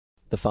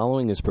The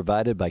following is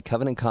provided by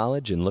Covenant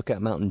College in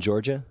Lookout Mountain,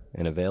 Georgia,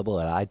 and available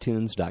at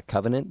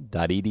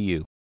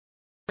itunes.covenant.edu.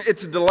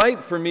 It's a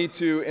delight for me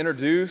to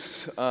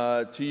introduce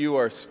to you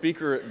our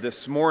speaker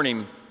this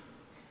morning.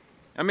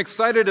 I'm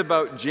excited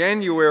about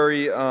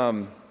January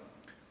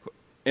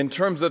in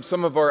terms of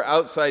some of our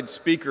outside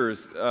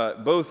speakers,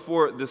 both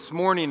for this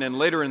morning and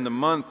later in the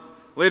month.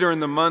 Later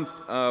in the month,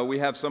 we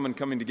have someone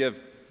coming to give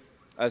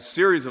a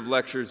series of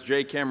lectures,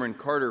 J. Cameron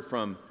Carter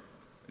from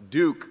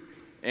Duke,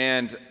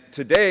 and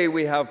today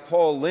we have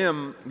Paul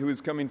Lim, who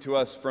is coming to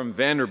us from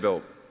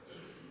Vanderbilt.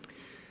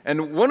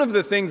 And one of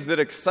the things that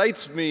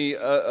excites me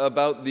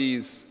about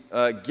these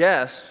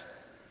guests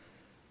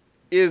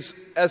is,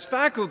 as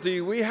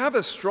faculty, we have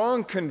a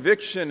strong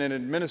conviction in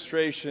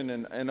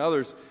administration and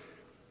others.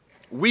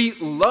 We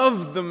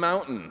love the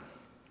mountain,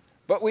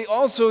 but we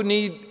also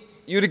need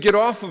you to get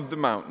off of the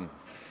mountain,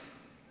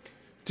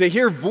 to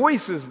hear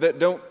voices that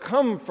don't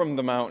come from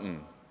the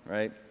mountain,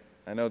 right?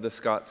 I know the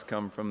Scots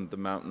come from the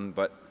mountain,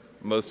 but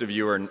most of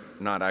you are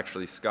not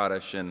actually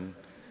Scottish, and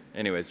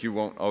anyways, you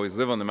won't always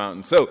live on the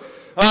mountain. So,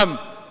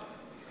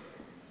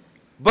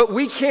 but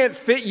we can't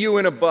fit you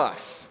in a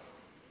bus.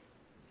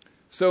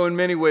 So in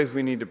many ways,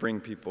 we need to bring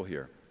people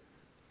here.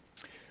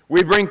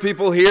 We bring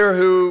people here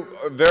who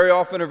very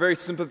often are very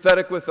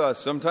sympathetic with us.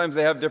 Sometimes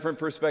they have different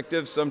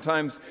perspectives,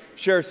 sometimes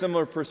share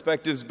similar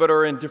perspectives, but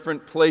are in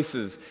different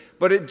places.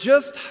 But it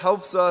just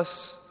helps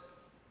us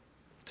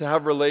to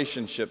have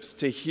relationships,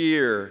 to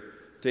hear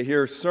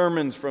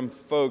sermons from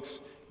folks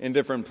in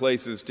different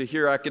places, to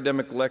hear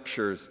academic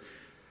lectures.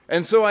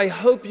 And so I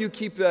hope you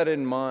keep that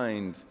in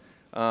mind,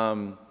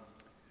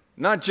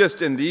 not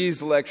just in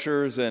these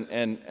lectures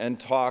and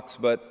talks,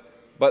 but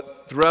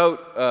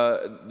throughout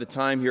the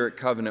time here at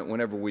Covenant,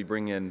 whenever we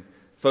bring in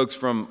folks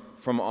from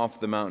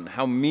off the mountain,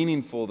 how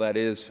meaningful that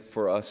is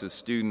for us as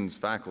students,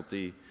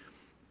 faculty,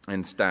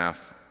 and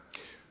staff.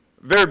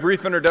 Very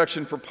brief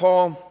introduction for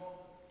Paul.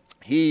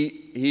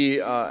 He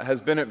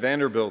has been at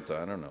Vanderbilt,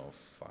 I don't know,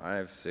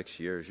 5-6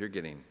 years. You're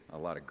getting a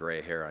lot of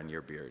gray hair on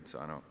your beard, so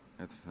I don't.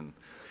 It's been.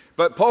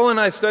 But Paul and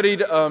I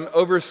studied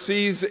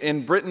overseas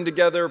in Britain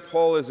together.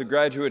 Paul is a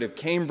graduate of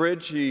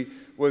Cambridge. He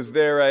was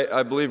there,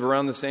 I believe,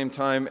 around the same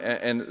time,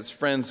 and is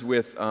friends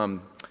with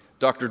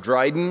Dr.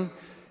 Dryden.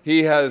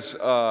 He has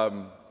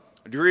a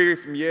degree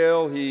from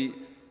Yale.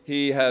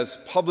 He has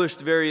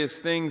published various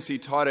things. He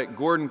taught at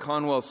Gordon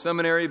Conwell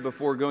Seminary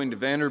before going to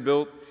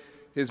Vanderbilt.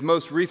 His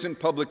most recent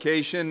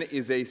publication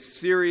is a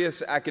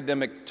serious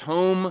academic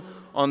tome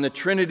on the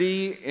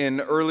Trinity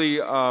in early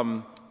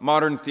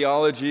modern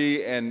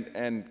theology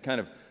and kind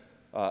of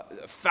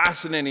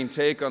fascinating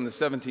take on the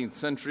 17th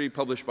century,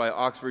 published by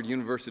Oxford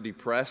University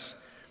Press.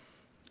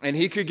 And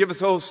he could give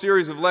us a whole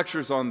series of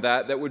lectures on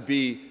that would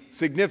be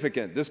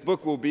significant. This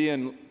book will be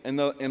in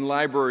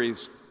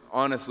libraries,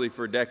 honestly,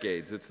 for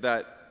decades. It's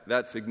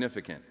that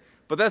significant.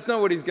 But that's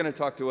not what he's going to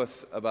talk to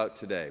us about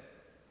today.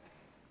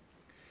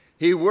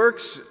 He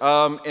works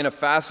in a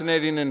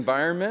fascinating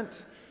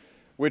environment,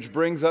 which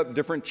brings up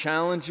different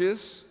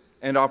challenges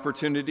and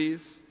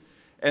opportunities.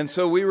 And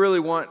so we really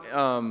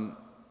wanted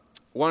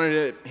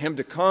him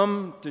to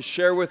come to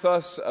share with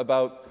us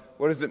about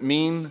what does it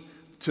mean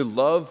to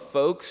love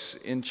folks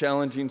in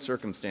challenging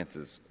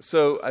circumstances.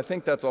 So I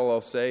think that's all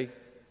I'll say.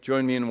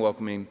 Join me in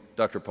welcoming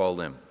Dr. Paul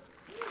Lim.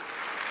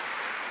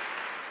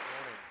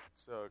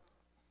 So,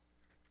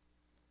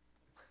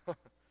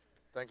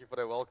 thank you for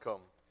that welcome.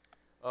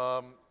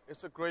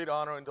 It's a great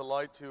honor and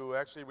delight to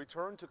actually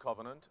return to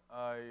Covenant.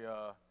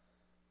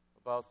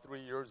 About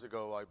 3 years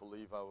ago, I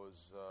believe, I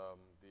was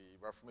the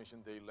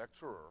Reformation Day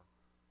lecturer.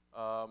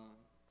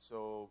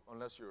 So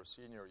unless you're a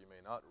senior, you may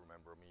not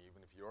remember me.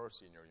 Even if you're a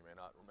senior, you may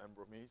not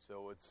remember me.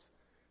 So it's,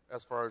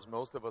 as far as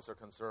most of us are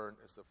concerned,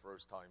 it's the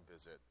first time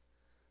visit.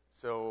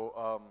 So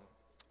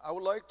I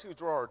would like to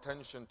draw our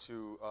attention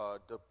to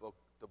the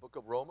book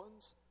of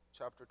Romans,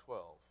 chapter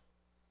 12.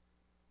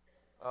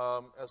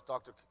 As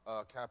Dr.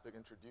 Kapik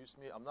introduced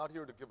me, I'm not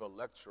here to give a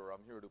lecture.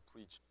 I'm here to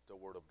preach the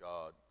Word of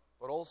God,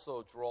 but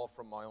also draw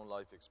from my own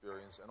life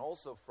experience and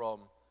also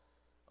from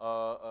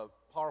a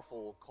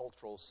powerful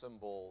cultural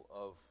symbol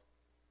of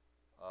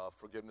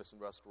forgiveness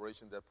and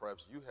restoration that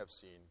perhaps you have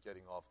seen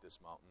getting off this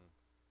mountain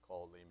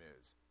called Les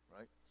Mis,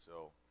 right?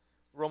 So,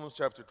 Romans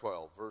chapter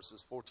 12,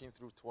 verses 14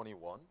 through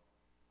 21.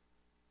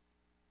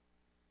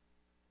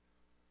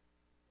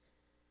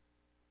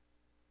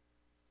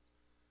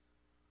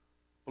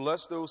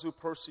 Bless those who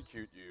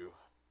persecute you.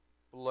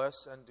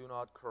 Bless and do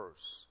not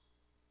curse.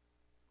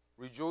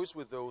 Rejoice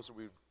with those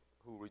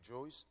who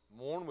rejoice.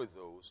 Mourn with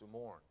those who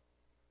mourn.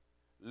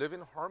 Live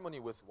in harmony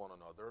with one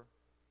another.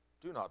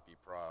 Do not be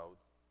proud,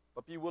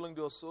 but be willing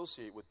to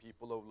associate with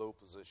people of low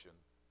position.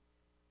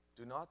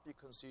 Do not be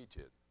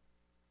conceited.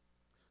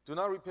 Do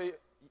not repay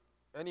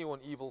anyone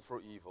evil for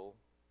evil.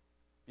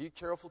 Be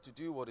careful to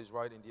do what is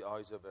right in the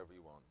eyes of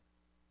everyone.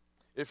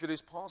 If it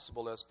is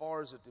possible, as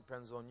far as it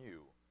depends on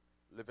you,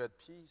 live at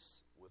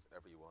peace with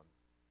everyone.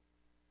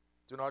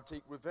 Do not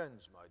take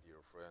revenge, my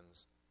dear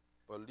friends,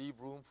 but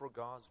leave room for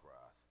God's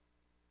wrath.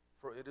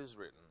 For it is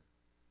written,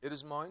 It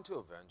is mine to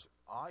avenge.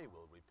 I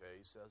will repay,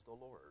 says the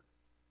Lord.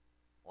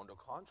 On the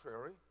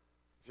contrary,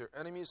 if your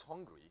enemy is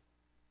hungry,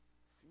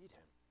 feed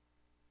him.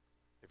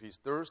 If he's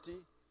thirsty,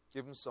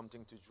 give him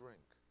something to drink.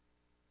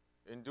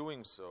 In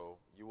doing so,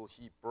 you will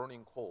heap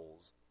burning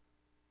coals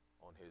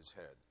on his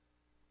head.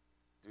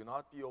 Do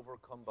not be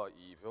overcome by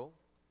evil,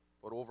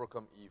 but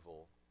overcome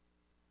evil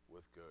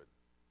with good.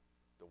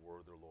 The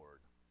word of the Lord.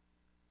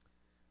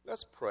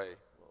 Let's pray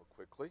real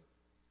quickly.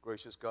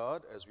 Gracious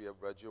God, as we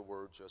have read your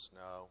word just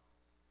now,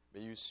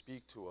 may you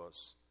speak to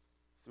us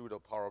through the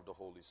power of the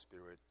Holy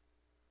Spirit.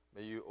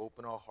 May you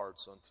open our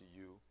hearts unto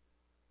you.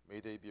 May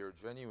they be a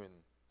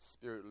genuine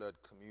Spirit-led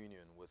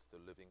communion with the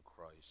living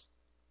Christ.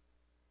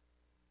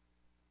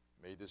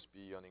 May this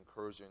be an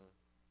encouraging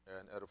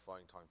and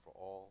edifying time for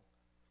all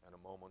and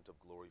a moment of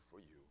glory for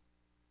you.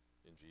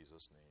 In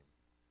Jesus' name,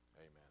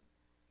 amen.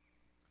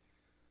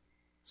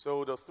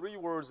 So the three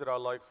words that I'd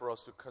like for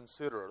us to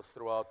consider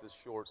throughout this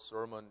short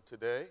sermon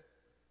today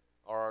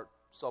are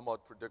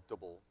somewhat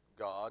predictable: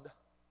 God,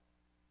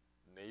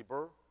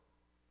 neighbor,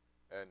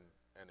 and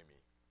enemy.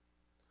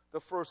 The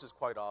first is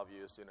quite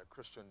obvious. In a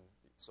Christian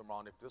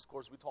sermonic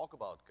discourse, we talk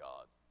about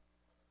God.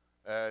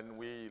 And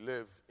we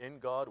live in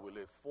God, we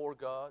live for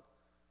God.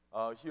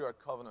 Here at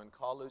Covenant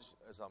College,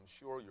 as I'm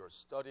sure you're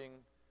studying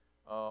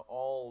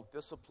all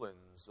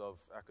disciplines of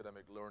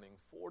academic learning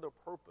for the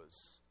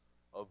purpose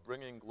of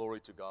bringing glory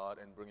to God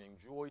and bringing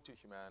joy to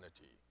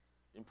humanity,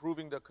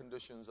 improving the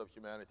conditions of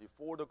humanity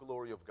for the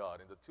glory of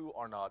God. And the two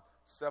are not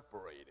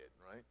separated,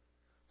 right?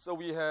 So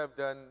we have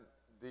then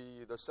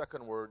the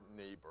second word,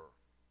 neighbor.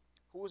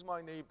 Who is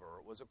my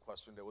neighbor was a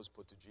question that was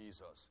put to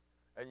Jesus.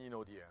 And you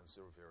know the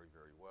answer very,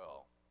 very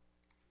well.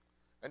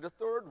 And the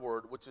third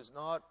word, which is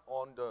not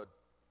on the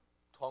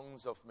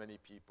tongues of many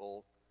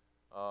people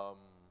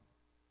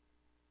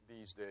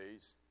these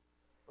days,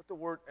 but the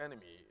word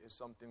enemy is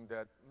something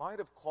that might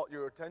have caught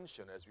your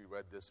attention as we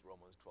read this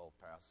Romans 12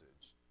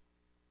 passage.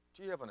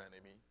 Do you have an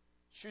enemy?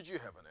 Should you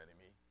have an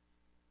enemy?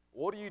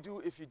 What do you do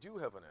if you do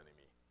have an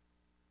enemy?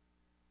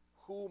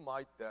 Who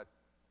might that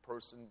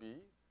person be?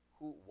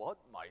 What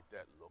might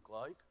that look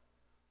like?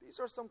 These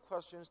are some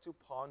questions to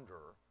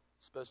ponder,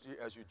 especially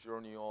as you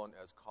journey on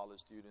as college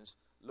students,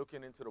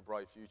 looking into the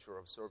bright future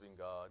of serving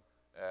God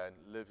and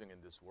living in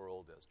this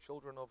world as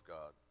children of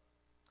God.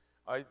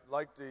 I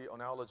like the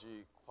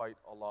analogy quite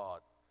a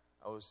lot.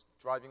 I was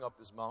driving up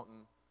this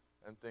mountain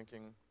and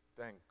thinking,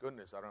 thank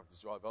goodness I don't have to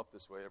drive up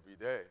this way every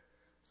day.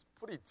 It's a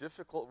pretty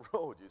difficult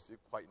road, you see,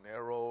 quite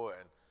narrow,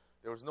 and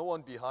there was no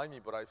one behind me,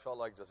 but I felt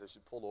like just I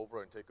should pull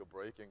over and take a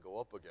break and go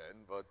up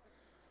again. But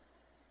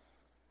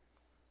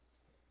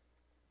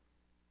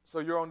so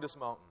you're on this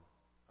mountain,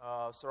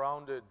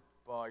 surrounded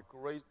by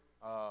great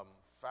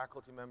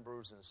faculty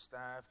members and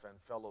staff and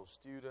fellow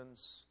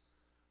students,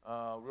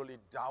 really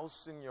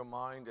dousing your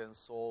mind and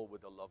soul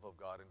with the love of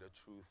God and the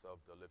truth of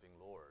the living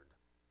Lord.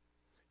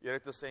 Yet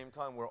at the same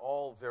time, we're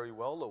all very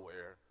well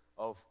aware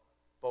of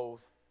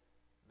both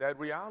that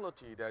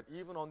reality that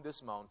even on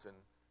this mountain,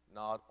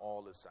 not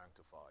all is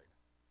sanctified,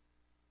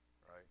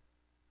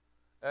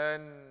 right?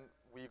 And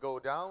we go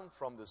down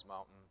from this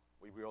mountain,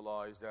 we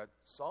realize that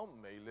some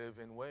may live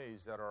in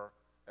ways that are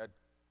at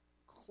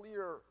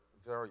clear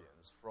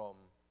variance from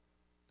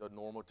the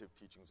normative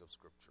teachings of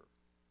Scripture.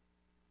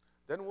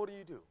 Then what do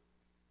you do?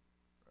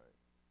 Right?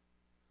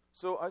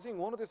 So I think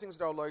one of the things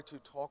that I would like to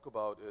talk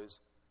about is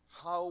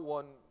how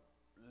one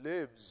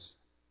lives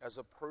as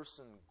a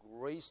person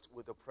graced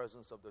with the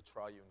presence of the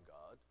triune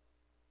God,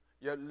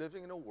 yet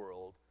living in a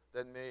world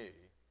that may,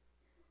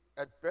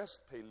 at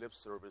best, pay lip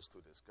service to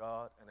this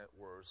God, and at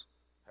worst,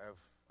 have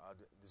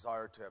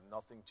desire to have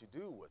nothing to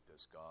do with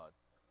this God,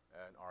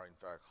 and are in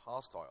fact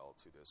hostile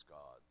to this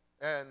God,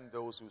 and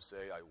those who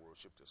say, I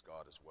worship this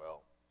God as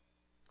well.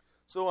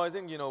 So I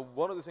think,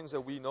 one of the things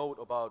that we note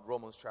about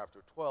Romans chapter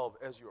 12,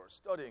 as you are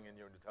studying in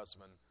your New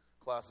Testament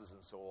classes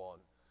and so on,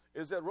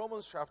 is that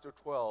Romans chapter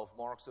 12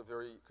 marks a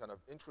very kind of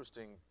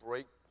interesting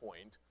break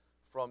point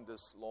from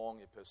this long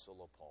epistle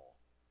of Paul.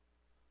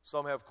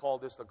 Some have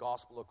called this the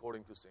gospel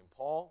according to St.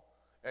 Paul.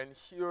 And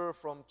here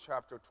from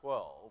chapter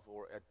 12,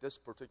 or at this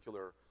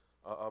particular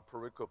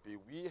pericope,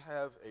 we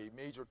have a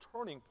major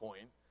turning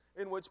point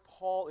in which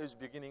Paul is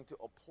beginning to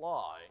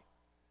apply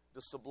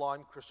the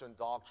sublime Christian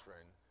doctrine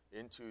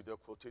into the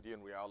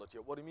quotidian reality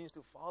of what it means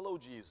to follow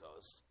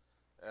Jesus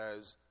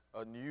as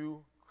a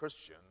new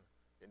Christian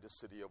in the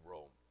city of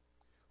Rome.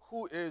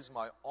 Who is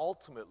my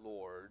ultimate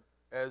Lord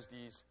as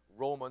these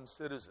Roman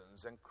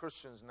citizens and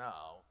Christians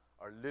now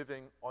are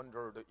living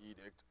under the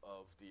edict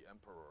of the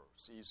emperor,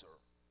 Caesar?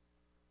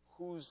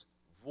 Whose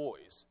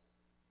voice,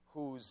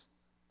 whose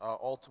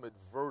ultimate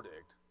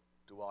verdict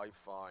do I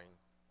find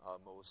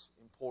most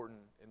important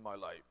in my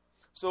life?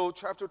 So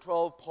chapter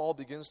 12, Paul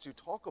begins to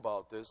talk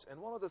about this, and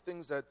one of the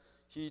things that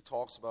he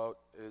talks about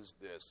is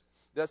this,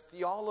 that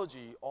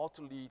theology ought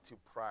to lead to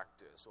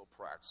practice or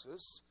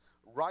praxis.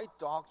 Right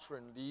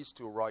doctrine leads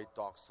to right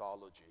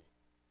doxology.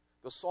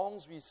 The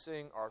songs we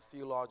sing are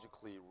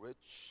theologically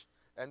rich,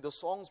 and the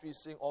songs we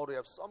sing ought to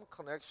have some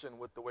connection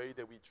with the way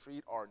that we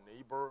treat our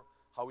neighbor,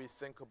 how we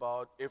think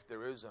about if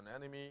there is an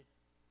enemy,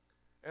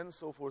 and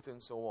so forth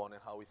and so on,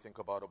 and how we think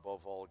about,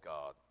 above all,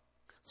 God.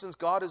 Since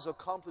God has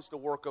accomplished the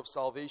work of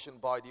salvation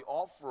by the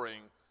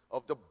offering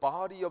of the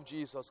body of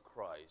Jesus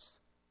Christ,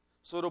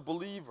 so the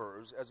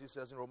believers, as he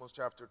says in Romans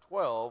chapter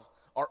 12,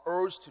 are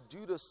urged to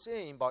do the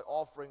same by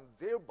offering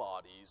their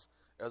bodies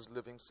as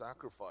living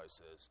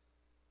sacrifices.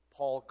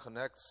 Paul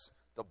connects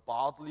the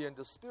bodily and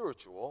the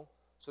spiritual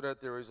so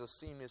that there is a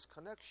seamless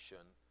connection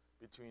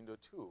between the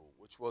two,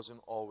 which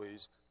wasn't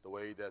always the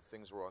way that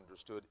things were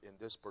understood in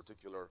this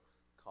particular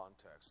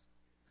context.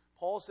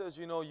 Paul says,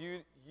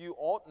 you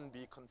oughtn't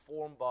be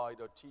conformed by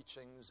the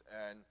teachings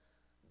and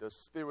the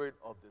spirit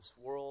of this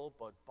world,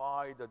 but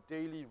by the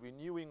daily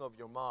renewing of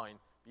your mind,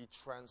 be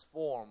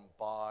transformed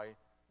by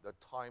the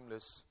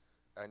timeless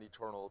and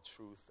eternal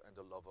truth and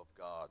the love of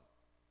God.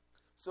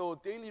 So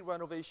daily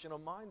renovation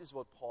of mind is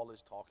what Paul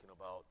is talking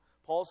about.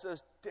 Paul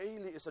says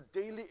it's a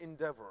daily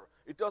endeavor.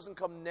 It doesn't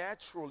come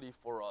naturally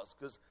for us,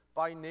 because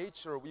by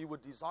nature we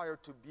would desire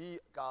to be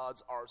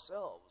gods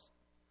ourselves.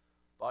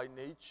 By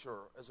nature,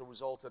 as a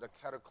result of the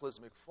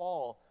cataclysmic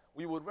fall,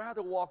 we would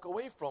rather walk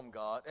away from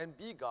God and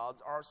be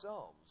gods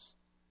ourselves.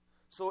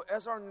 So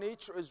as our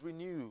nature is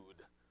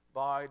renewed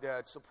by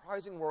that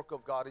surprising work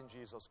of God in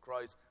Jesus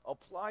Christ,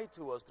 applied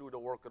to us through the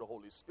work of the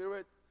Holy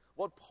Spirit,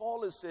 what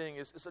Paul is saying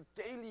is it's a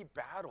daily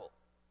battle.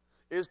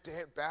 It's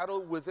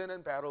battle within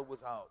and battle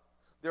without.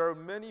 There are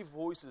many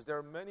voices, there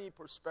are many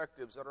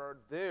perspectives that are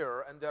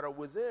there and that are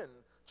within,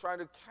 trying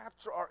to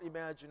capture our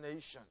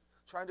imagination,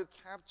 trying to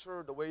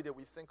capture the way that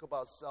we think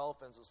about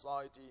self and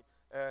society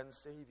and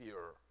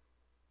Savior.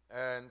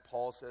 And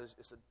Paul says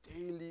it's a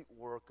daily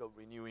work of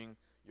renewing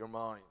your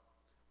mind.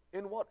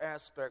 In what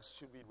aspects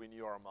should we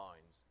renew our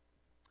minds?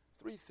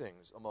 3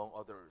 things, among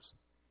others.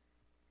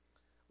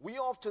 We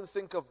often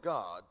think of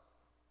God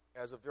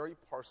as a very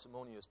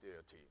parsimonious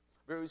deity,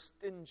 very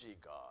stingy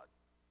God.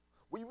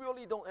 We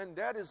really don't, and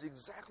that is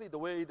exactly the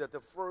way that the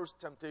first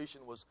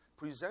temptation was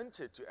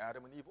presented to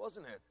Adam and Eve,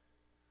 wasn't it?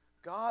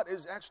 God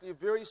is actually a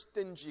very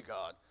stingy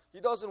God. He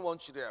doesn't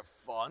want you to have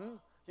fun.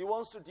 He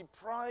wants to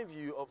deprive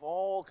you of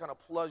all kind of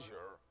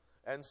pleasure.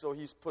 And so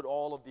he's put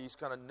all of these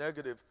kind of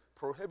negative,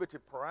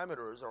 prohibitive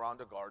parameters around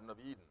the Garden of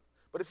Eden.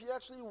 But if you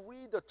actually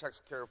read the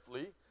text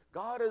carefully,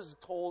 God has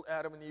told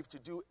Adam and Eve to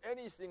do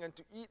anything and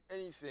to eat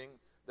anything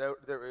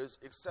that there is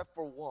except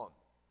for one.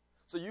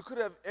 So you could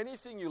have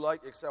anything you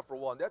like except for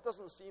one. That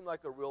doesn't seem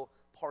like a real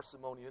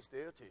parsimonious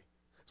deity.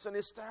 It's an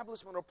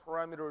establishment of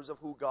parameters of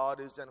who God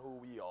is and who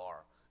we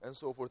are, and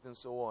so forth and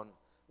so on.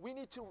 We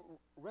need to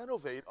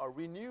renovate or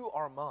renew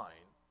our mind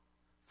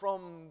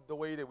from the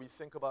way that we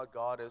think about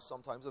God as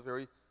sometimes a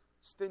very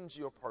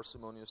stingy or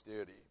parsimonious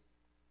deity.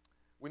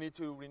 We need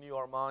to renew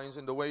our minds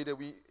in the way that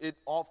it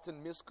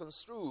often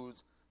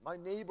misconstrues my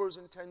neighbor's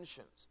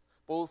intentions,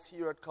 both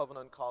here at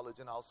Covenant College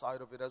and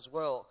outside of it as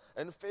well,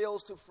 and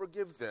fails to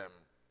forgive them,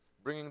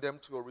 bringing them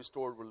to a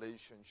restored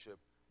relationship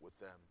with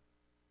them.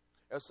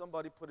 As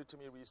somebody put it to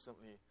me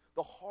recently,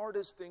 the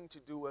hardest thing to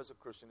do as a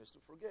Christian is to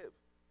forgive.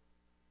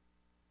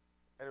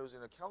 And it was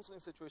in a counseling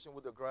situation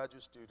with a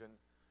graduate student,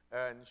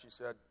 and she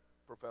said,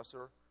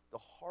 "Professor, the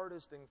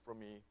hardest thing for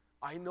me,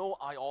 I know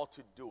I ought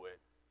to do it,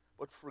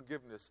 but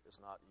forgiveness is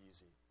not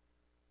easy."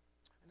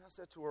 And I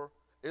said to her,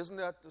 "Isn't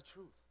that the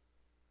truth?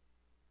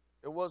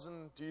 It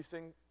wasn't, do you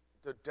think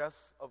the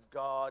death of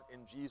God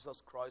in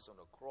Jesus Christ on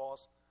the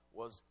cross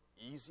was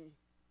easy?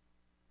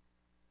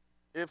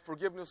 If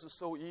forgiveness is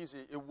so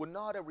easy, it would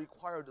not have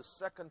required the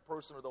second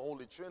person of the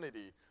Holy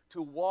Trinity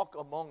to walk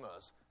among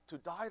us, to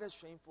die that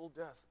shameful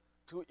death,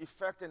 to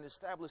effect and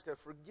establish that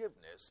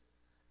forgiveness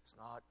is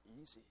not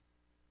easy."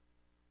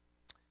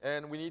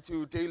 And we need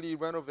to daily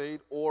renovate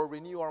or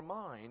renew our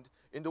mind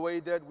in the way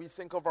that we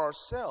think of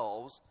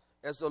ourselves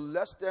as a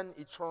less than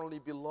eternally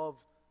beloved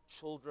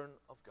children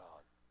of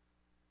God.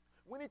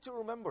 We need to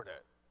remember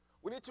that.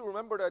 We need to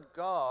remember that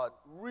God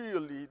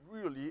really,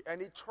 really,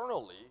 and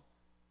eternally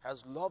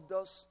has loved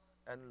us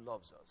and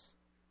loves us.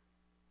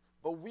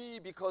 But we,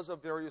 because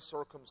of various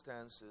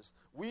circumstances,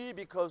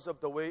 because of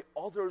the way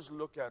others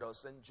look at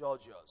us and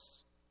judge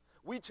us,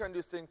 we tend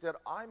to think that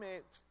I'm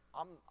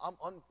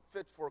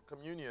unfit for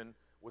communion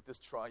with this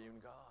triune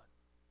God.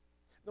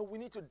 No, we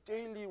need to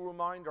daily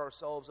remind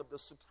ourselves of the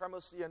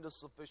supremacy and the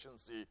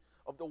sufficiency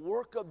of the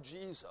work of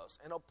Jesus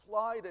and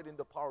apply that in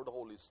the power of the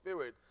Holy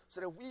Spirit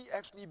so that we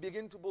actually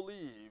begin to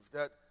believe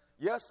that,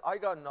 yes, I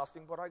got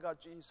nothing, but I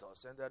got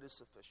Jesus, and that is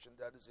sufficient,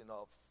 that is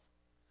enough.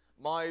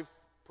 My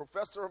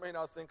professor may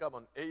not think I'm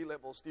an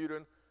A-level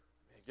student,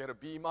 I may get a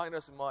B-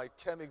 in my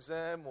chem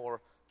exam or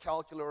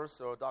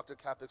calculus or Dr.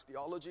 Capek's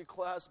theology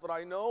class, but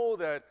I know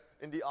that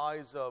in the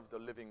eyes of the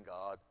living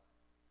God,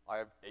 I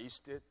have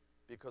aced it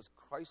because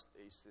Christ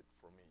aced it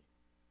for me.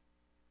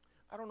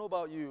 I don't know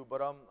about you,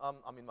 but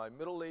I'm in my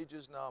middle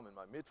ages now, I'm in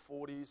my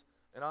mid-40s,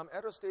 and I'm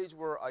at a stage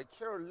where I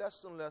care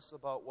less and less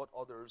about what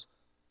others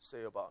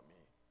say about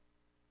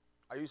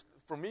me.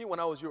 For me, when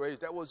I was your age,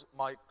 that was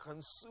my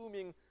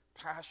consuming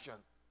passion.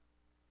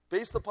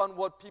 Based upon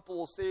what people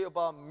will say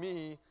about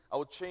me, I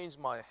will change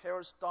my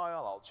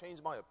hairstyle, I'll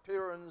change my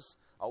appearance,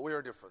 I'll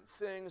wear different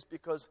things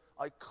because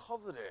I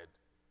coveted,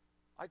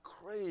 I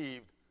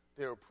craved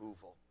their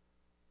approval.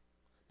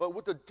 But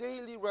with the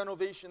daily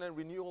renovation and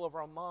renewal of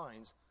our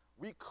minds,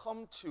 we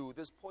come to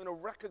this point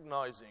of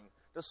recognizing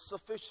the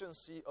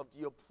sufficiency of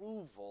the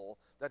approval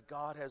that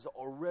God has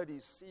already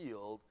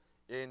sealed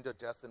in the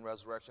death and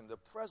resurrection, the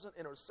present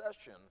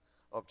intercession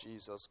of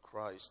Jesus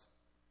Christ.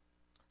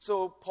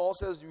 So Paul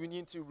says we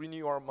need to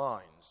renew our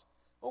minds.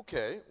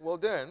 Okay, well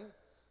then,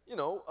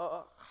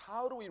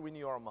 how do we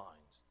renew our minds?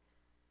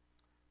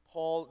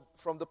 Paul,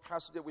 from the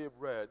passage that we have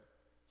read,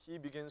 he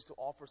begins to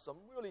offer some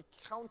really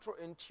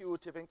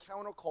counterintuitive and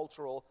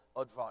countercultural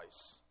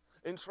advice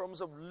in terms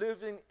of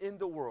living in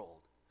the world,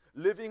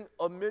 living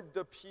amid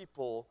the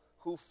people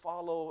who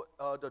follow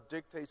the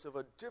dictates of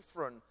a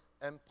different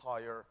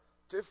empire,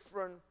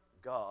 different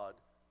God,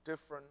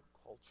 different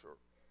culture.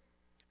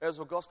 As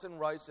Augustine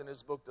writes in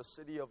his book, The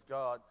City of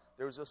God,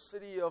 there's a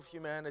city of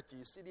humanity,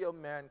 city of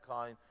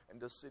mankind, and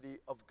the city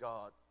of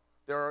God.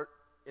 They're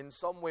in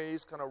some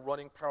ways kind of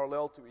running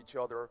parallel to each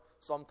other.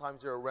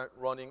 Sometimes they're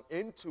running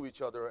into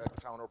each other at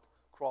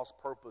cross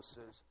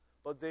purposes.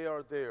 But they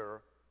are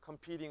there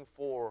competing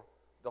for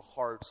the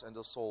hearts and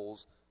the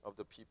souls of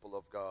the people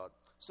of God.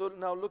 So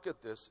now look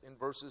at this in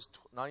verses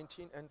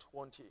 19 and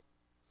 20.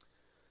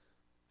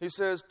 He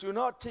says, "Do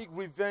not take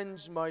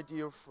revenge, my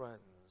dear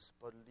friends,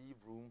 but leave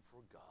room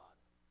for God."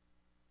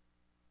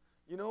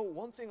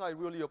 One thing I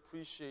really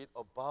appreciate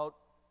about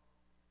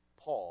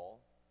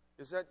Paul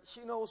is that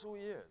he knows who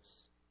he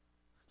is.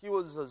 He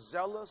was a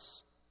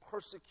zealous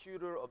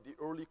persecutor of the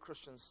early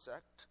Christian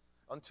sect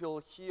until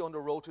he, on the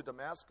road to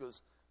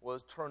Damascus,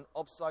 was turned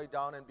upside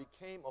down and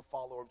became a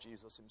follower of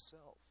Jesus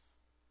himself.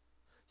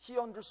 He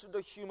understood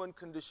the human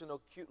condition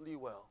acutely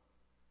well.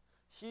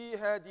 He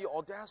had the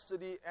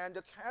audacity and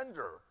the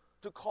candor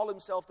to call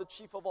himself the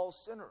chief of all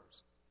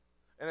sinners.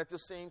 And at the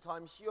same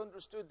time, he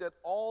understood that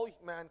all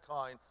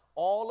mankind,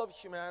 all of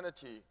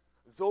humanity,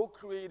 though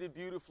created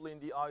beautifully in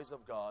the eyes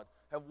of God,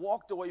 have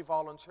walked away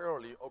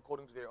voluntarily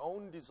according to their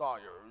own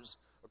desires,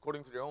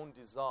 according to their own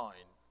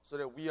design, so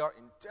that we are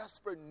in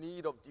desperate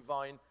need of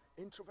divine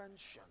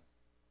intervention.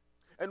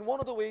 And one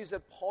of the ways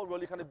that Paul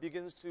really kind of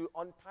begins to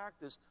unpack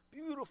this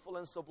beautiful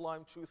and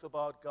sublime truth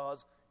about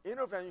God's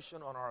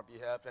intervention on our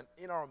behalf and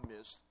in our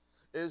midst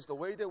is the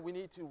way that we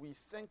need to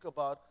rethink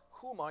about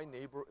who my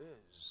neighbor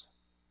is.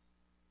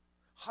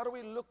 How do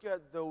we look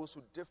at those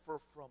who differ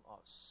from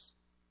us?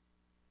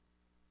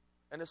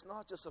 And it's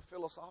not just a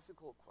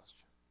philosophical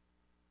question.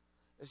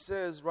 It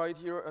says right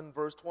here in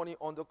verse 20,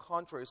 on the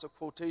contrary, it's a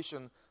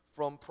quotation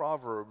from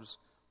Proverbs,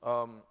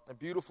 a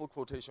beautiful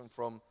quotation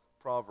from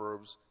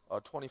Proverbs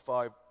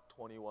 25,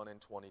 21, and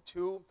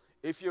 22.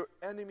 If your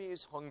enemy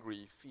is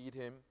hungry, feed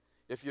him.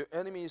 If your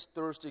enemy is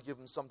thirsty, give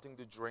him something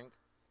to drink.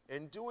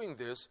 In doing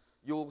this,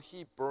 you'll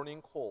heap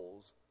burning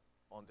coals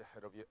on the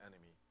head of your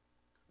enemy.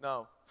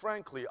 Now,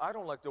 frankly, I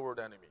don't like the word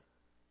enemy.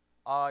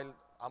 I'm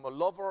a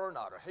lover,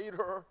 not a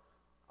hater.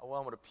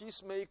 I'm a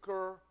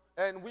peacemaker.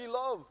 And we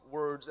love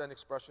words and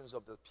expressions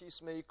of the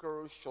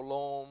peacemaker,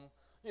 shalom,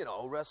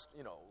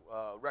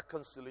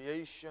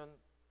 reconciliation.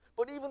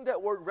 But even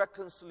that word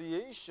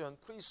reconciliation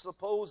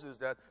presupposes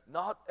that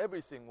not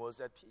everything was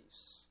at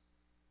peace.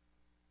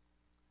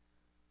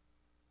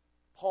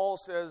 Paul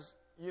says,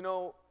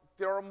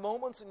 there are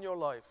moments in your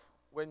life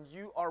when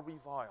you are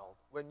reviled,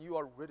 when you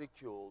are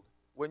ridiculed,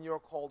 when you're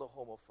called a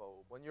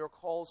homophobe, when you're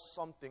called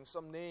something,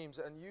 some names,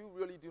 and you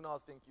really do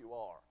not think you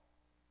are.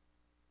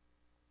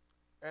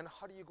 And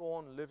how do you go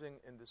on living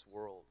in this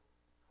world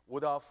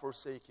without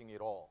forsaking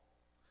it all?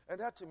 And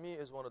that to me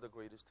is one of the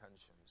greatest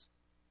tensions.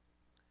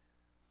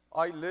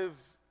 I live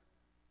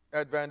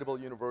at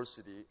Vanderbilt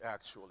University,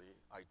 actually.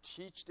 I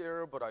teach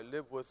there, but I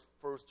live with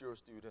first-year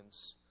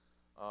students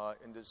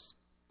in this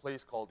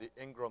place called the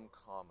Ingram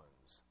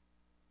Commons.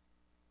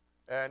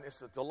 And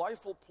it's a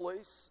delightful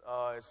place.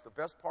 It's the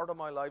best part of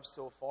my life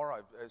so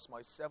far. It's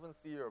my 7th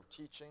year of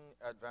teaching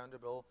at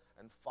Vanderbilt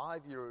and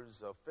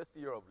 5th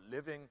year of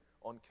living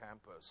on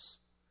campus.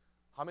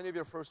 How many of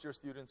you are first-year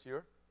students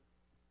here?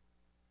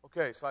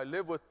 Okay, so I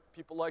live with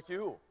people like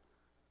you.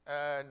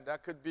 And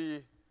that could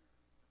be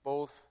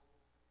both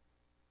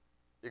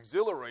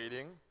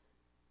exhilarating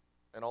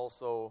and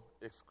also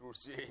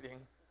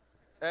excruciating.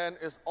 And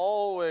it's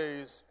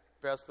always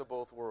best of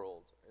both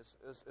worlds.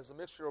 It's a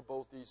mixture of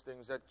both these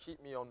things that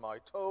keep me on my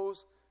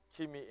toes,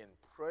 keep me in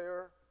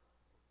prayer.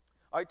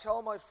 I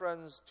tell my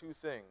friends two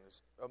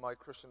things, my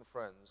Christian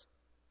friends.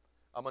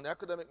 I'm an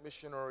academic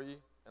missionary,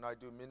 and I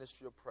do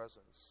ministry of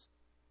presence.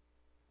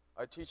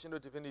 I teach in the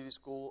Divinity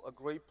School, a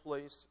great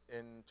place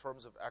in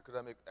terms of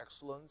academic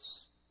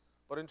excellence,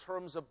 but in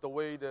terms of the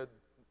way that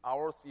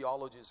our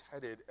theology is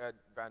headed at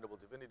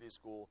Vanderbilt Divinity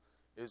School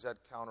is at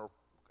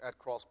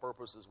cross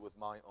purposes with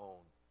my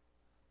own.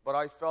 But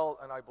I felt,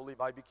 and I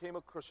believe, I became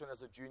a Christian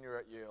as a junior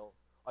at Yale.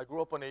 I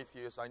grew up an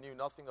atheist. I knew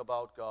nothing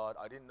about God.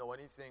 I didn't know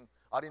anything.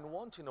 I didn't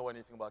want to know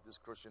anything about this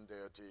Christian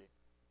deity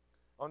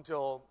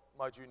until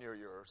my junior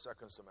year,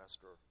 second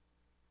semester.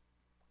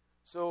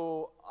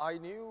 So I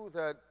knew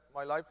that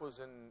my life was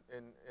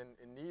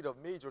in need of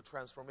major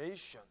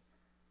transformation.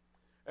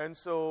 And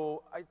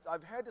so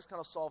I've had this kind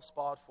of soft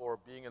spot for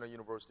being in a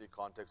university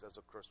context as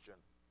a Christian.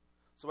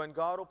 So when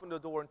God opened the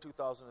door in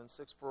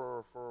 2006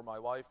 for my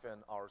wife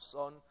and our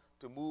son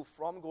to move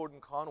from Gordon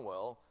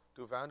Conwell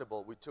to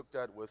Vanderbilt, we took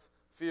that with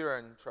fear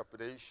and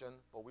trepidation,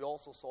 but we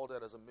also saw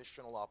that as a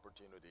missional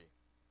opportunity.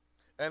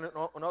 And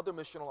another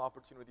missional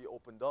opportunity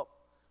opened up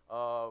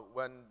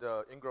when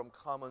the Ingram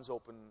Commons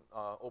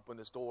opened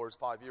its doors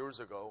 5 years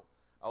ago.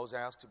 I was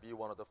asked to be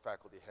one of the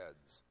faculty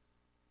heads.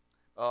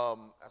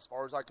 As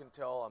far as I can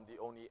tell, I'm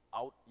the only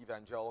out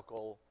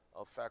evangelical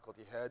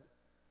faculty head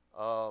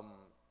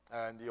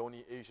and the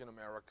only Asian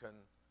American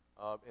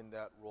in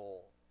that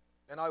role.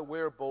 And I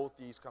wear both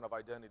these kind of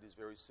identities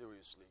very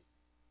seriously.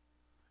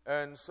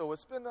 And so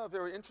it's been a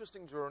very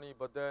interesting journey,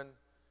 but then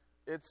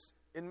it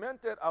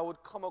meant that I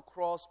would come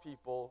across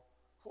people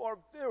who are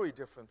very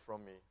different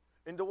from me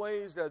in the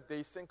ways that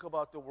they think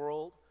about the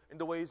world, in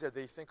the ways that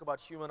they think about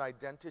human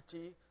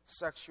identity,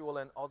 sexual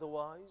and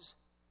otherwise,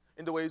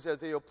 in the ways that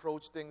they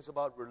approach things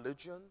about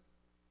religion.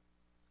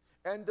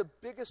 And the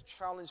biggest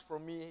challenge for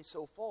me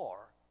so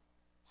far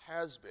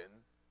has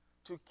been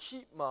to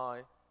keep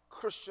my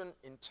Christian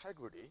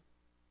integrity,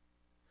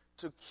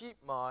 to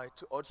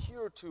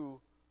adhere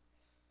to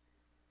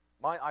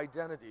my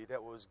identity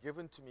that was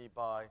given to me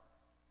by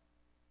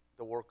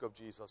the work of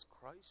Jesus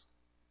Christ.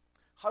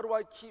 How do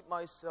I keep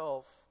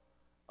myself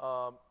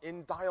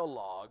in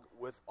dialogue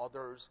with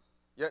others,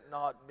 yet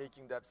not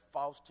making that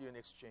Faustian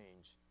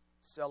exchange,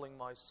 selling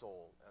my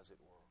soul, as it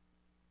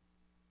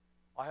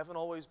were? I haven't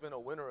always been a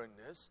winner in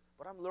this,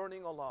 but I'm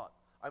learning a lot.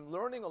 I'm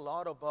learning a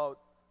lot about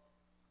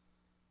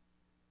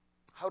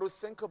how to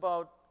think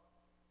about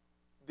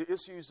the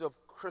issues of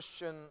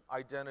Christian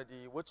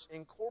identity, which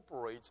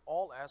incorporates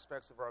all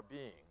aspects of our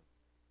being.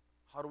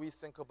 How do we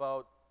think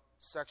about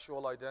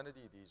sexual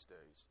identity these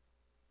days?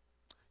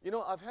 You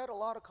know, I've had a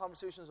lot of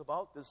conversations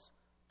about this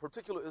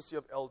particular issue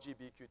of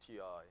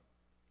LGBTQI,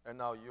 and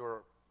now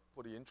you're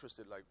pretty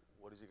interested, like,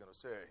 what is he going to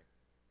say?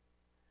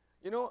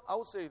 You know, I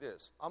would say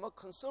this. I'm a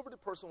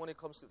conservative person when it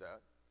comes to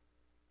that,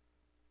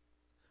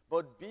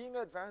 but being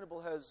at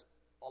Vanderbilt has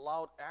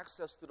allowed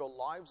access to the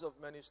lives of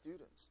many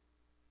students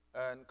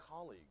and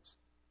colleagues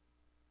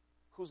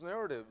whose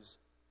narratives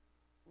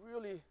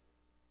really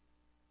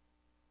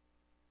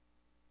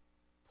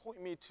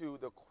point me to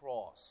the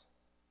cross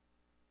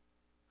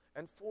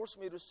and force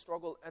me to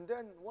struggle. And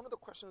then one of the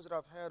questions that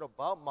I've had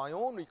about my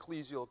own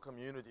ecclesial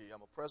community,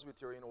 I'm a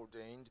Presbyterian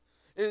ordained,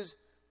 is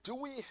do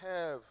we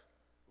have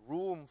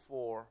room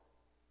for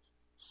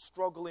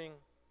struggling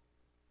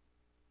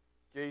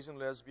gays and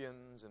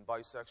lesbians and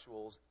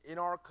bisexuals in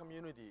our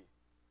community,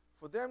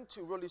 for them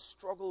to really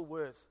struggle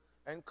with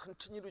and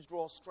continue to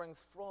draw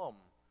strength from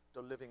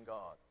the living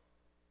God?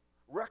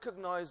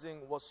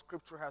 Recognizing what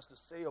Scripture has to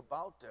say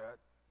about that,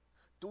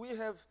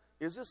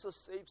 is this a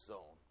safe zone?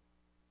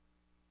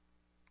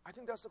 I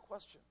think that's the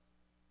question.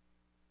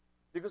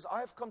 Because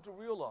I've come to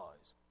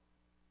realize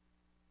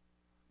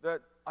that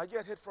I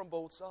get hit from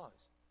both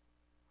sides.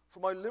 For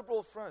my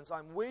liberal friends,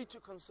 I'm way too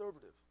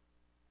conservative.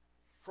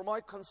 For my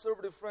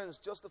conservative friends,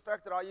 just the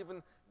fact that I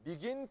even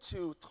begin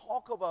to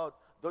talk about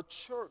the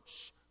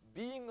church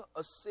being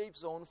a safe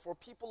zone for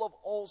people of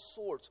all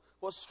sorts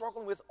who are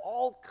struggling with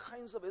all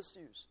kinds of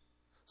issues,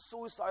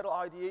 suicidal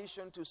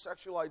ideation to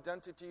sexual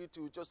identity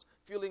to just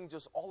feeling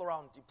just all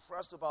around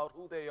depressed about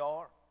who they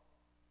are.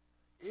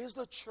 Is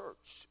the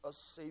church a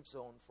safe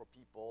zone for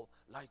people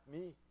like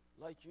me,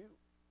 like you?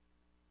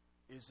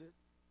 Is it?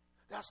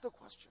 That's the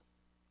question.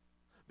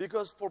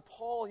 Because for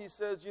Paul, he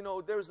says, you know,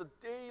 there's a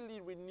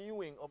daily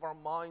renewing of our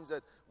minds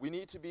that we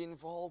need to be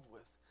involved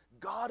with.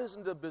 God is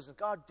in the business.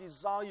 God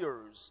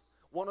desires.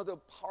 One of the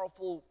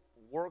powerful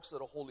works of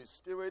the Holy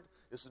Spirit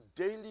is to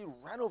daily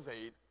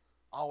renovate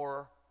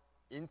our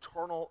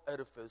internal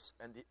edifice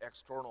and the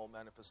external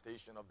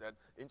manifestation of that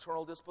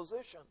internal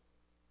disposition.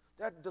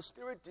 That the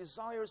Spirit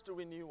desires to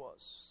renew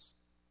us.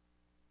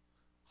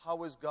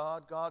 How is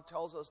God? God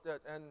tells us that,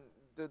 and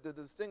the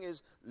thing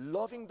is,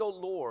 loving the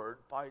Lord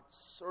by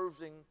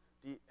serving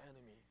the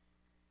enemy.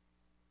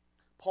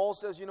 Paul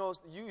says, you know,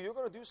 you're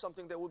going to do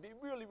something that would be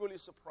really, really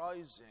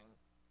surprising.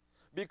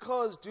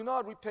 Because do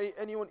not repay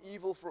anyone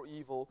evil for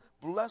evil.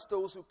 Bless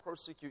those who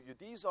persecute you.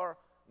 These are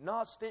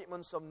not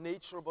statements of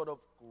nature, but of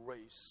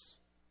grace.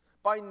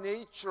 By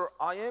nature,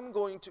 I am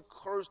going to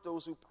curse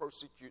those who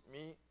persecute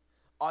me.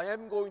 I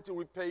am going to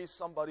repay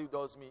somebody who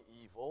does me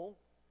evil.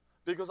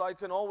 Because I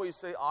can always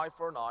say eye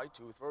for an eye,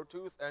 tooth for a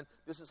tooth, and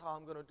this is how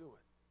I'm going to do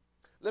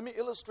it. Let me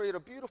illustrate a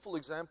beautiful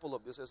example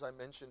of this, as I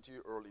mentioned to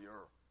you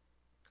earlier.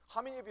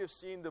 How many of you have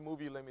seen the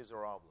movie Les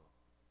Miserables?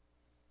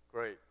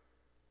 Great.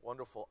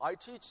 Wonderful. I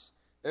teach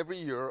every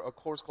year a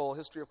course called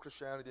History of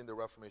Christianity in the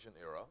Reformation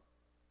Era.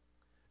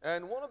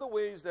 And one of the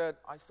ways that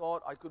I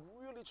thought I could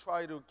really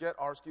try to get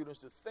our students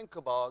to think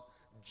about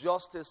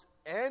justice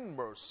and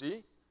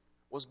mercy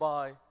was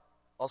by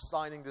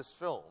assigning this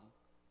film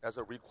as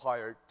a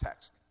required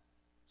text.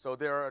 So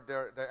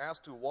they're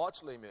asked to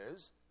watch Les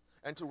Mis,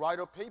 and to write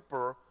a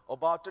paper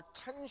about the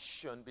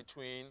tension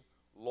between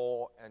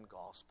law and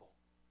gospel.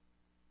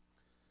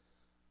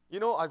 You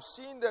know, I've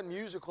seen that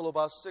musical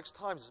about 6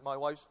 times. It's my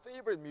wife's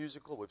favorite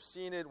musical. We've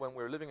seen it when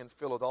we were living in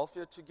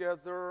Philadelphia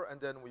together, and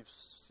then we've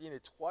seen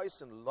it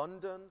twice in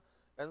London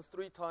and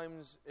 3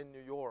 times in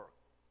New York.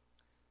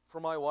 For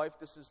my wife,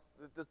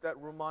 that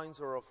reminds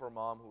her of her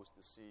mom who was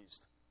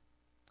deceased.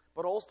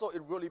 But also,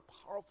 it really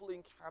powerfully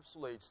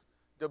encapsulates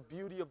the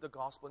beauty of the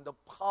gospel and the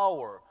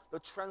power, the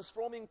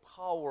transforming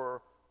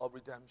power of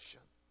redemption.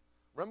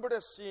 Remember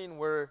that scene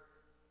where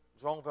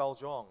Jean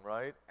Valjean,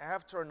 right,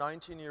 after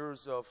 19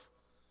 years of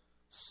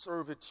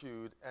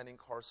servitude and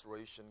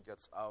incarceration,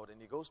 gets out, and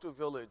he goes to a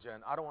village,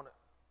 and I don't want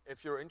to,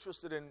 if you're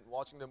interested in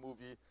watching the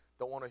movie,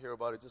 don't want to hear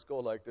about it, just go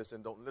like this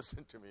and don't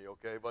listen to me,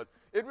 okay? But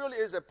it really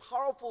is a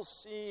powerful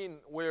scene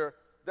where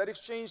that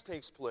exchange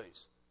takes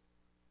place.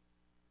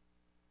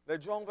 That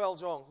Jean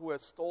Valjean, who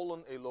had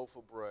stolen a loaf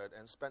of bread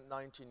and spent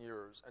 19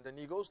 years, and then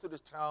he goes to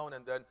this town,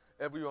 and then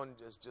everyone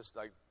is just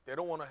like, they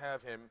don't want to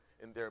have him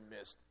in their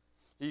midst.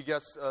 He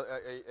gets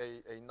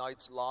a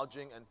night's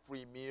lodging and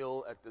free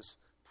meal at this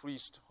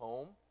priest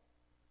home.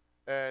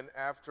 And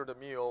after the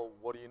meal,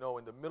 what do you know?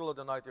 In the middle of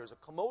the night, there's a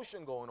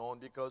commotion going on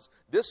because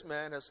this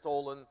man has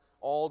stolen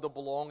all the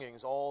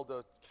belongings, all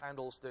the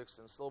candlesticks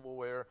and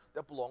silverware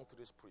that belonged to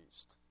this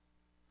priest.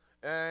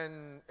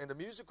 And in the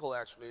musical,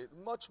 actually,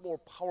 much more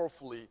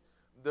powerfully,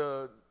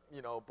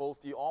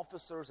 both the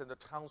officers and the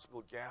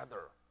townspeople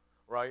gather,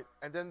 right?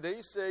 And then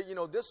they say,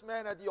 this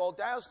man had the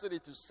audacity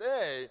to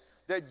say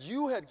that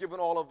you had given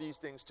all of these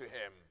things to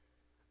him.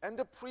 And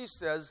the priest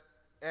says,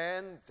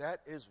 and that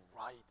is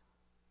right.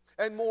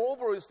 And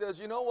moreover, he says,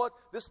 you know what?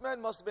 This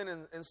man must have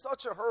been in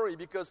such a hurry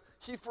because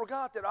he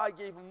forgot that I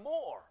gave him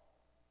more.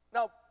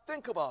 Now,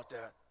 think about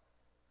that.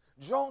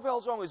 Jean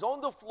Valjean is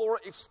on the floor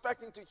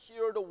expecting to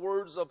hear the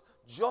words of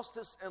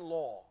justice and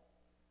law.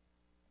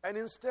 And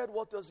instead,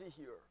 what does he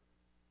hear?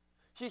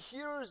 He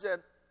hears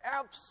an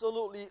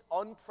absolutely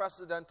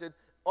unprecedented,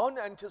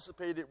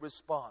 unanticipated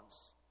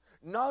response.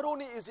 Not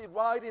only is he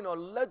right in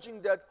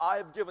alleging that I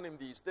have given him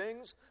these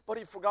things, but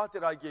he forgot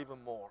that I gave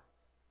him more.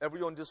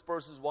 Everyone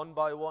disperses one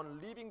by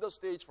one, leaving the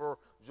stage for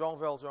Jean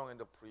Valjean and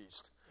the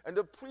priest. And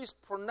the priest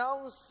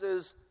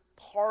pronounces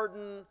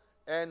pardon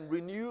and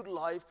renewed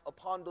life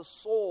upon the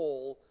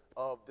soul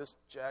of this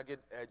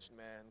jagged-edged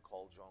man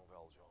called Jean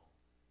Valjean.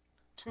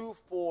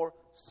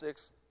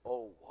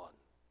 24601.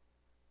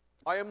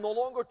 I am no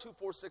longer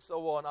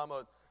 24601. I'm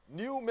a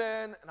new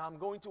man, and I'm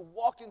going to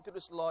walk into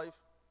this life.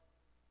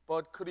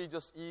 But could he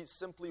just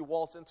simply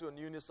waltz into a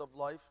newness of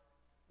life?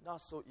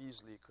 Not so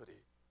easily, could he?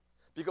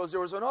 Because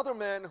there was another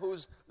man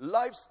whose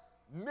life's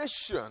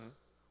mission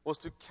was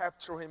to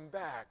capture him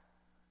back,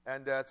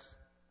 and that's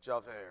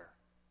Javert.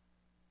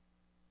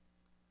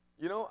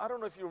 I don't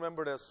know if you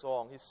remember that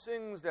song. He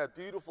sings that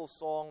beautiful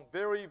song,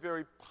 very,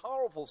 very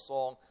powerful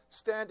song,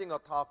 standing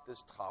atop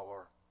this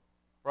tower,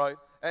 right?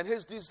 And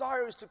his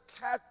desire is to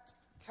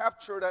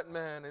capture that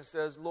man. And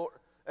says, Lord,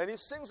 and he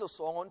sings a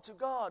song unto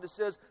God. It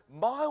says,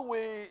 my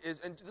way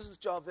is, and this is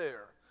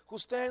Javert, who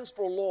stands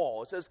for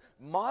law. It says,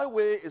 my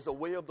way is the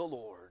way of the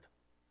Lord.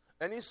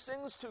 And he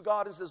sings to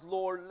God and says,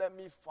 Lord, let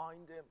me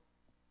find him.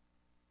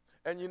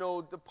 And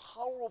the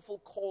powerful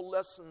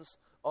coalescence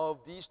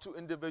of these two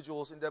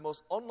individuals in the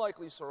most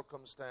unlikely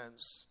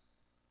circumstance.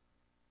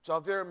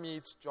 Javert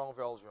meets Jean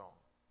Valjean.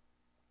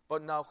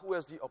 But now who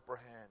has the upper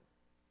hand?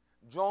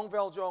 Jean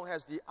Valjean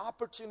has the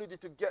opportunity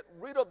to get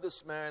rid of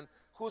this man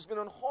who's been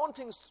a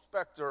haunting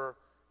specter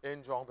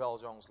in Jean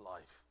Valjean's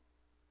life.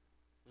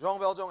 Jean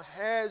Valjean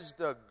has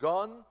the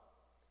gun,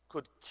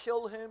 could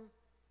kill him,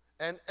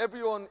 and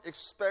everyone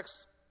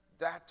expects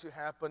that to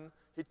happen.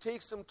 He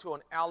takes him to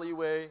an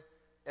alleyway,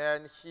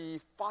 and he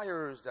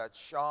fires that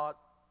shot,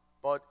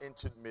 but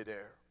into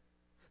midair,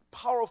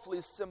 powerfully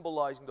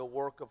symbolizing the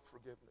work of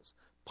forgiveness,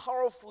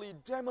 powerfully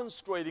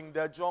demonstrating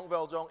that Jean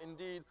Valjean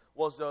indeed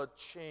was a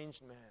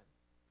changed man.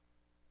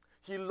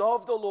 He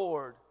loved the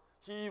Lord.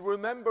 He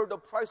remembered the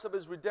price of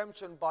his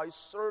redemption by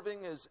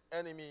serving his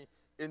enemy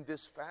in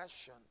this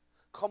fashion.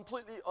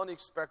 Completely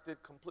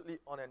unexpected, completely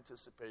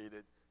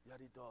unanticipated, yet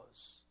he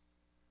does.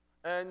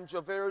 And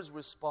Javert's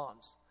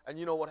response, and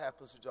you know what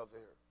happens to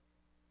Javert?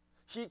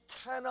 He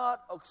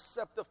cannot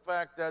accept the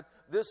fact that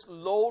this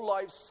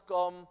low-life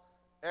scum,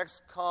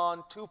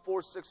 ex-con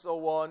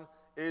 24601,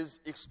 is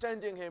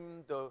extending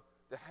him the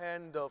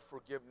hand of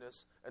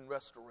forgiveness and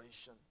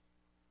restoration.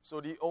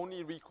 So the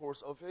only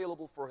recourse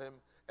available for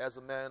him as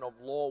a man of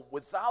law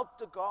without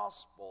the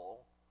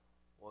gospel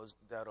was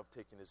that of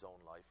taking his own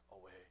life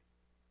away.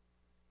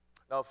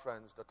 Now,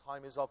 friends, the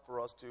time is up for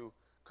us to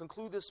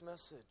conclude this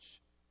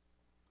message.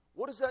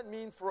 What does that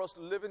mean for us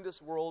to live in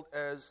this world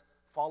as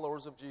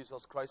followers of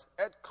Jesus Christ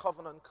at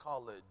Covenant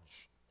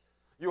College?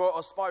 You are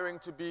aspiring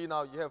to be,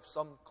 now you have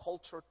some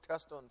culture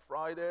test on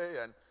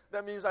Friday, and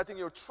that means I think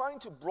you're trying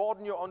to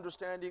broaden your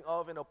understanding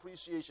of and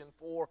appreciation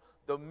for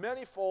the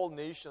manifold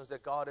nations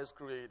that God has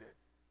created,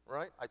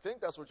 right? I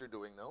think that's what you're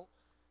doing, no?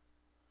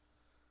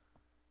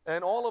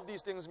 And all of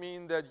these things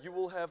mean that you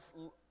will have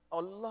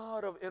a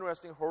lot of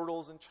interesting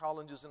hurdles and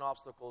challenges and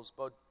obstacles,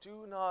 but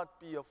do not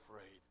be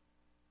afraid.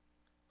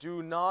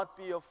 Do not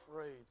be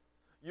afraid.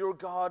 Your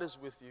God is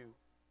with you.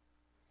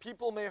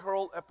 People may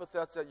hurl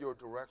epithets at your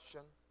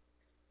direction.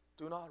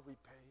 Do not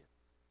repay it.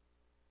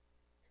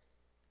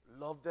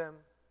 Love them,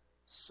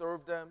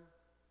 serve them,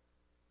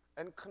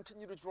 and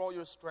continue to draw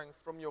your strength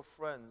from your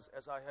friends,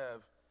 as I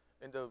have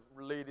in the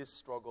latest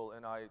struggle,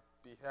 and I'd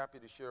be happy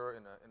to share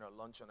in a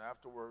luncheon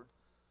afterward.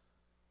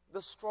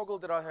 The struggle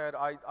that I had,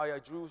 I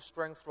drew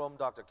strength from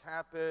Dr.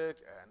 Kapik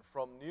and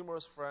from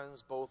numerous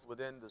friends, both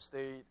within the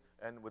state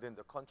and within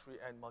the country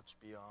and much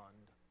beyond.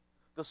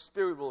 The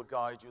Spirit will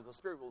guide you. The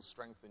Spirit will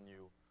strengthen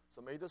you.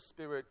 So may the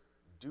Spirit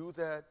do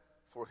that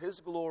for His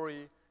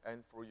glory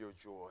and for your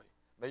joy.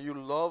 May you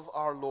love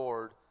our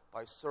Lord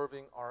by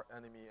serving our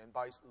enemy and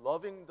by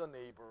loving the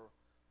neighbor,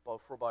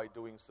 for by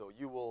doing so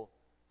you will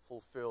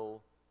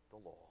fulfill the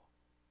law.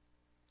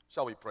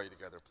 Shall we pray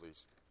together,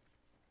 please?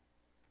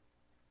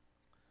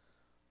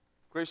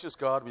 Gracious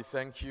God, we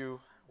thank you.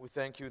 We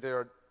thank you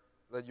there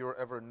that you're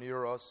ever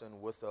near us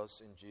and with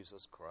us in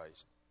Jesus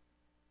Christ.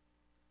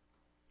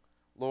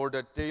 Lord,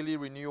 that daily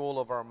renewal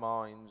of our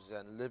minds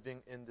and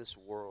living in this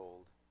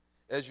world,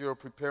 as you're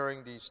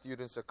preparing these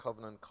students at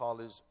Covenant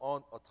College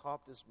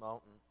atop this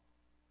mountain,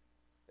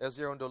 as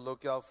they're on the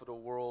lookout for the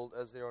world,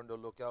 as they're on the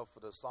lookout for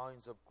the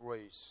signs of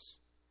grace,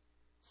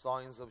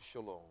 signs of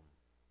shalom,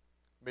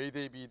 may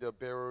they be the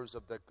bearers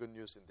of that good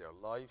news in their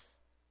life.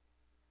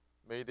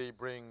 May they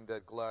bring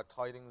that glad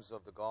tidings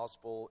of the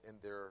gospel in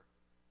their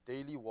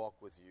daily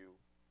walk with you.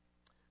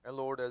 And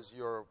Lord, as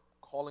you're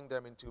calling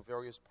them into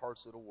various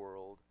parts of the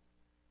world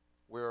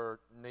where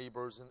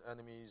neighbors and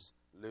enemies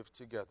live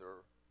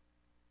together,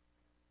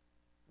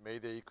 may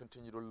they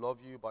continue to love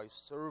you by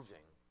serving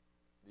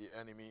the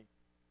enemy,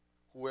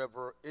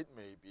 whoever it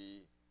may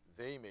be,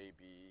 they may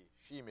be,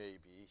 she may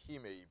be, he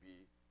may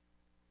be.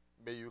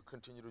 May you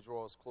continue to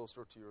draw us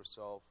closer to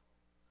yourself.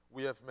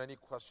 We have many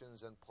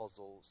questions and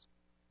puzzles.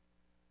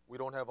 We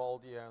don't have all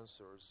the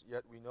answers,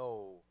 yet we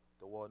know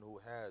the one who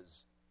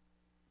has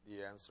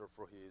the answer,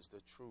 for He is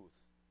the truth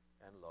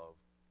and love.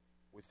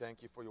 We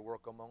thank you for your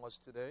work among us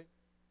today.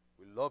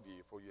 We love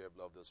you, for you have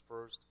loved us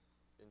first.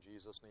 In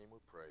Jesus' name we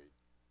pray.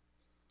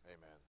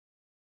 Amen.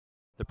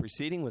 The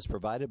preceding was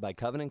provided by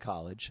Covenant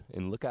College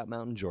in Lookout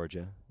Mountain,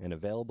 Georgia, and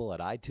available at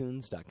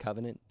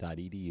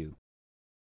itunes.covenant.edu.